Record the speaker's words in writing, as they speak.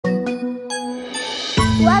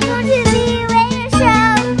Welcome to the Aalayah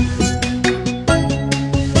Show.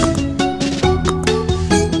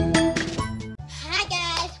 Hi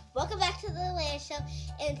guys, welcome back to the Aalayah Show,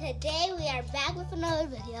 and today we are back with another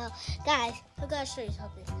video. Guys, I'm gonna show you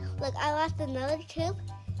something. Look, I lost another tooth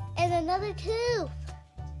and another tooth.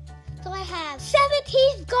 So I have 7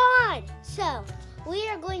 teeth gone. So we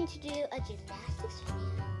are going to do a gymnastics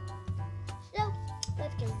video. So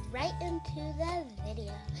let's get right into the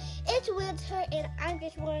video. It's winter and I'm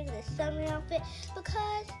just wearing this summer outfit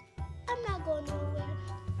because I'm not going nowhere.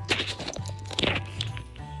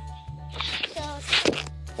 So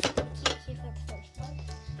keep here for the first one.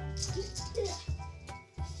 So 3,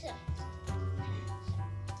 2,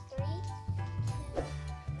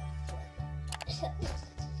 1.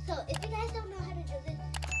 So if you guys don't know how to do this,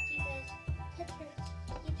 you just have to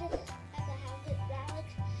have it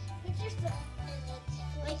balance. You just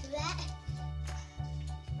like that.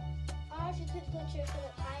 Or if you could put your foot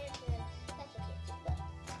up higher, then that's okay too. But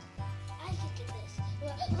I can do this.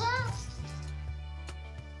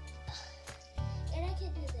 And I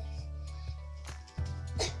can do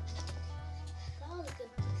this. All the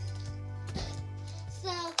good ones.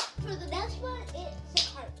 So for the next one, it's a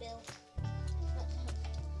cartwheel.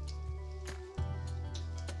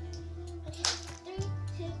 Okay, 3,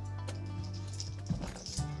 2.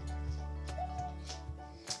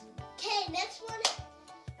 Okay, next one,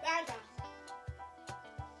 round off.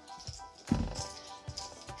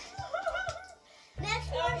 Next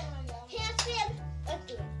one, handstand. Let's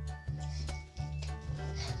do it.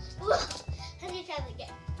 Whoa, how do you try that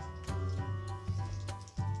again?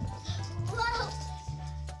 Whoa.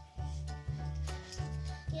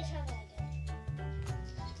 You try that again.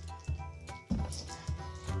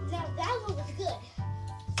 Now that one was good.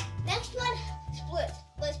 Next one, split.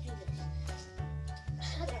 Let's do this.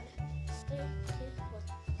 Hold on. 3, 2, 1.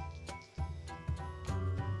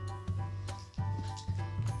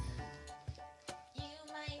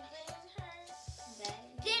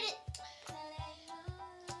 Did it.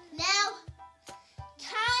 Now,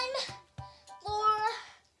 time for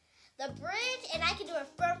the bridge, and I can do a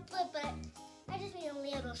front flip, but I just need to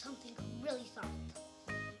land on something really soft.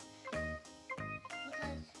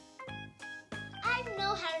 Because I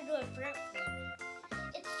know how to do a front flip.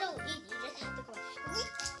 It's so easy. You just have to go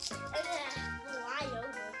and then fly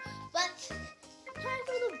over. But time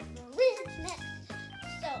for the bridge next.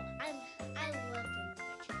 So I love doing the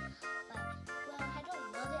bridge. But well, I don't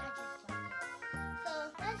love it. I just like it. So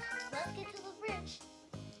let's get to the bridge.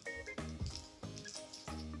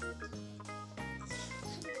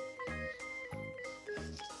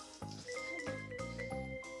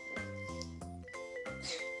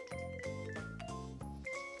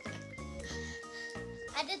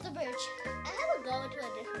 I did the bridge. I have to go into a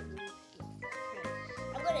different room.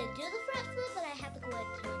 I'm going to do the front flip, but I have to go into a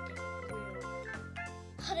different room.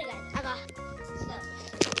 Hold on, guys. I got it. So,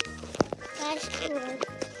 guys, come on.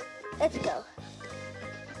 Let's go.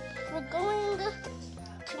 We're going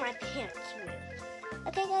to my pants room.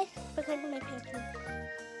 Okay, guys? We're going to my pants room.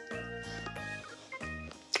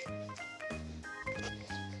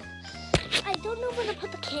 I don't know where to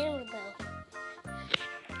put the camera, though.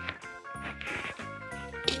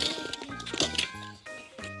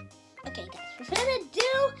 Okay, guys, we're gonna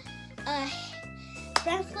do a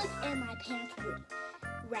front flip in my pants room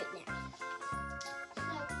right now. So,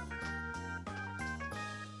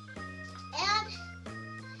 and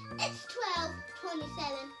it's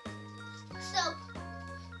 12:27. So,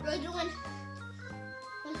 we're doing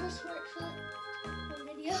my first foot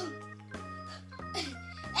video.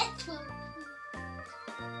 It's 12.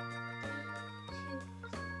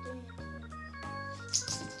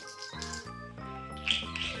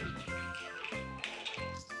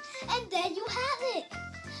 And then you have it.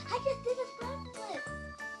 I just did a front flip.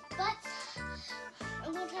 But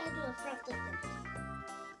I'm going to try to do a front flip then.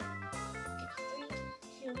 Okay,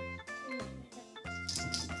 3, 2,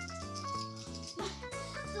 1.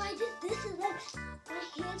 So I did this and then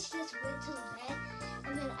my hands just went to the bed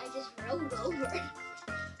and then I just rolled over. 3, 2.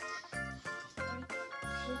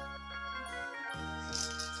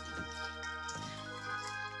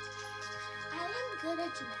 I am good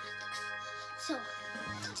at gymnastics. So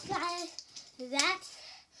guys,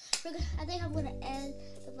 I think I'm gonna end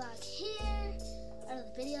the vlog here, or the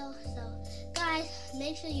video. So guys,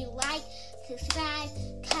 make sure you like, subscribe,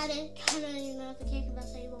 comment, turn on your notification bell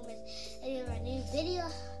so you won't miss any of our new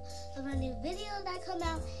videos that come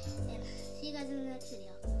out. And see you guys in the next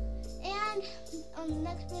video. And on the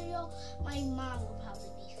next video, my mom will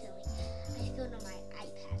probably be filming. I filmed on my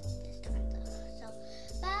iPad this time though. So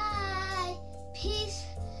bye, peace,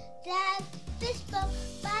 dad, fist bump,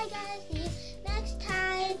 bye.